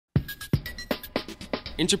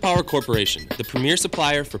Interpower Corporation, the premier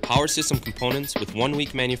supplier for power system components with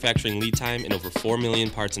 1-week manufacturing lead time and over 4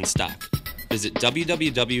 million parts in stock. Visit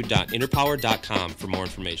www.interpower.com for more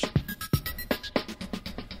information.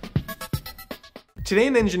 Today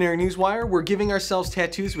in Engineering Newswire, we're giving ourselves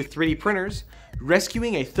tattoos with 3D printers,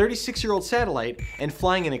 rescuing a 36-year-old satellite, and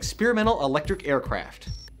flying an experimental electric aircraft.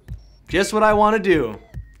 Just what I want to do.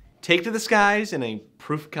 Take to the skies in a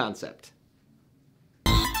proof of concept.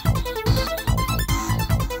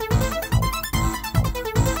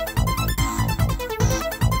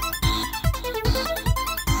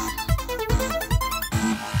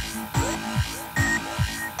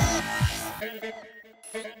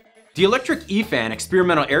 The electric E-Fan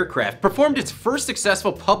experimental aircraft performed its first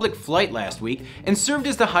successful public flight last week and served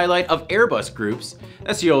as the highlight of Airbus Group's,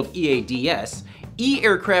 that's the old EADS,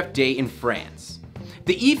 E-Aircraft Day in France.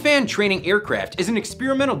 The E-Fan training aircraft is an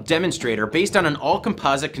experimental demonstrator based on an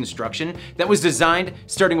all-composite construction that was designed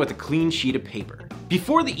starting with a clean sheet of paper.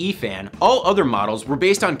 Before the E-Fan, all other models were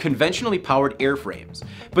based on conventionally powered airframes,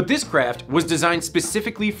 but this craft was designed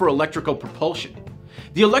specifically for electrical propulsion.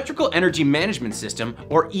 The Electrical Energy Management System,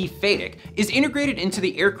 or e-FADEC, is integrated into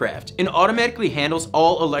the aircraft and automatically handles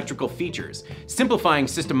all electrical features, simplifying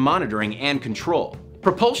system monitoring and control.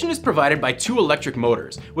 Propulsion is provided by 2 electric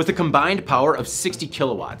motors with a combined power of 60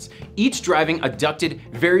 kilowatts, each driving a ducted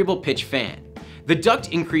variable pitch fan. The duct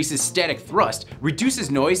increases static thrust,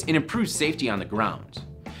 reduces noise, and improves safety on the ground.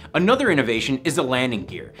 Another innovation is the landing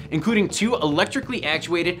gear, including 2 electrically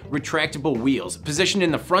actuated retractable wheels positioned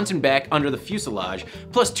in the front and back under the fuselage,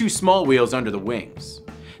 plus 2 small wheels under the wings.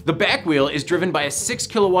 The back wheel is driven by a 6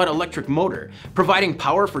 kilowatt electric motor, providing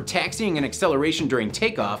power for taxiing and acceleration during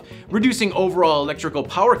takeoff, reducing overall electrical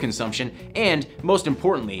power consumption, and, most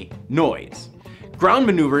importantly, noise. Ground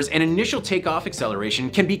maneuvers and initial takeoff acceleration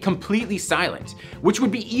can be completely silent, which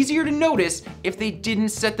would be easier to notice if they didn't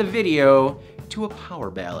set the video to a power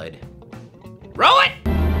ballad. Roll it!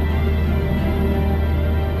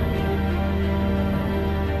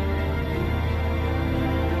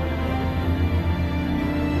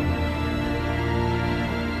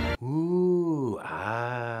 Ooh,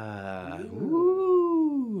 ah,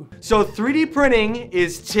 ooh. So 3D printing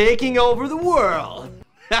is taking over the world.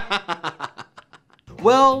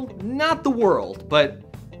 Well, not the world, but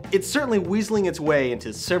it's certainly weaseling its way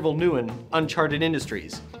into several new and uncharted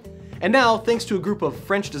industries. And now, thanks to a group of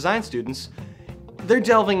French design students, they're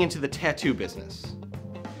delving into the tattoo business.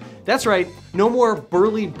 That's right, no more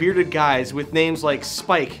burly bearded guys with names like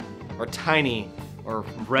Spike, or Tiny, or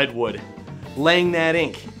Redwood, laying that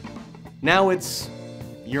ink. Now it's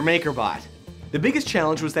your MakerBot. The biggest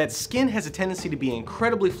challenge was that skin has a tendency to be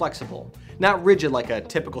incredibly flexible, not rigid like a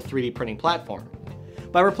typical 3D printing platform.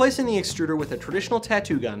 By replacing the extruder with a traditional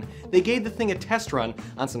tattoo gun, they gave the thing a test run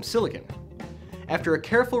on some silicon. After a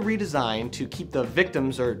careful redesign to keep the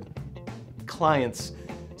victim's or client's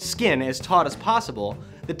skin as taut as possible,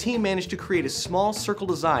 the team managed to create a small circle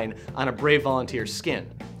design on a brave volunteer's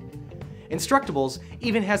skin. Instructables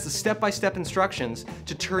even has the step-by-step instructions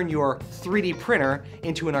to turn your 3D printer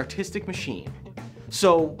into an artistic machine.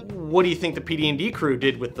 So what do you think the PD&D crew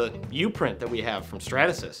did with the U-print that we have from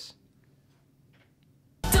Stratasys?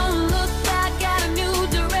 Don't look back at a new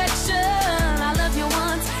direction. I love you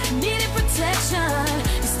once, needed protection.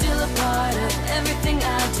 You're still a part of everything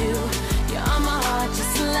I do. You're on my heart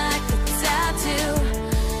just like a tattoo.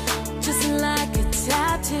 Just like a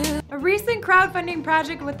tattoo. A recent crowdfunding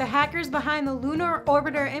project with the hackers behind the Lunar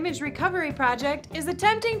Orbiter Image Recovery Project is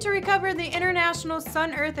attempting to recover the International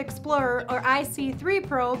Sun-Earth Explorer, or IC-3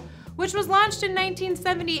 probe, which was launched in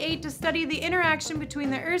 1978 to study the interaction between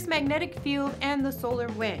the Earth's magnetic field and the solar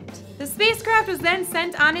wind. The spacecraft was then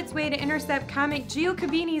sent on its way to intercept Comet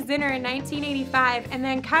Giacobini-Zinner in 1985 and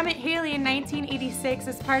then Comet Halley in 1986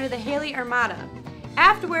 as part of the Halley Armada.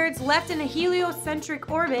 Afterwards, left in a heliocentric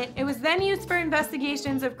orbit, it was then used for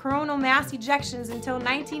investigations of coronal mass ejections until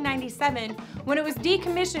 1997, when it was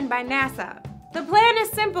decommissioned by NASA. The plan is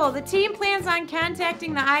simple. The team plans on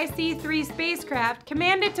contacting the IC-3 spacecraft,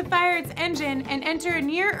 command it to fire its engine, and enter a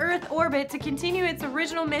near-Earth orbit to continue its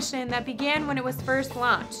original mission that began when it was first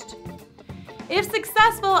launched. If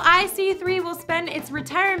successful, IC-3 will spend its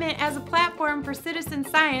retirement as a platform for citizen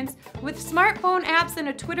science, with smartphone apps and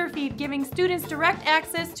a Twitter feed giving students direct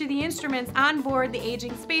access to the instruments on board the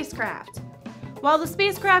aging spacecraft. While the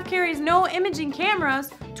spacecraft carries no imaging cameras,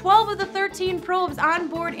 12 of the 13 probes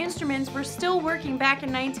onboard instruments were still working back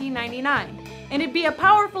in 1999, and it'd be a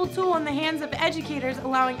powerful tool in the hands of educators,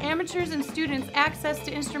 allowing amateurs and students access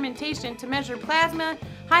to instrumentation to measure plasma,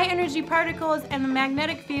 high-energy particles, and the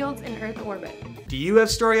magnetic fields in Earth orbit. Do you have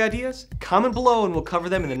story ideas? Comment below and we'll cover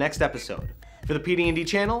them in the next episode. For the PD&D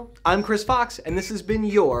channel, I'm Chris Fox, and this has been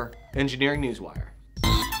your Engineering Newswire.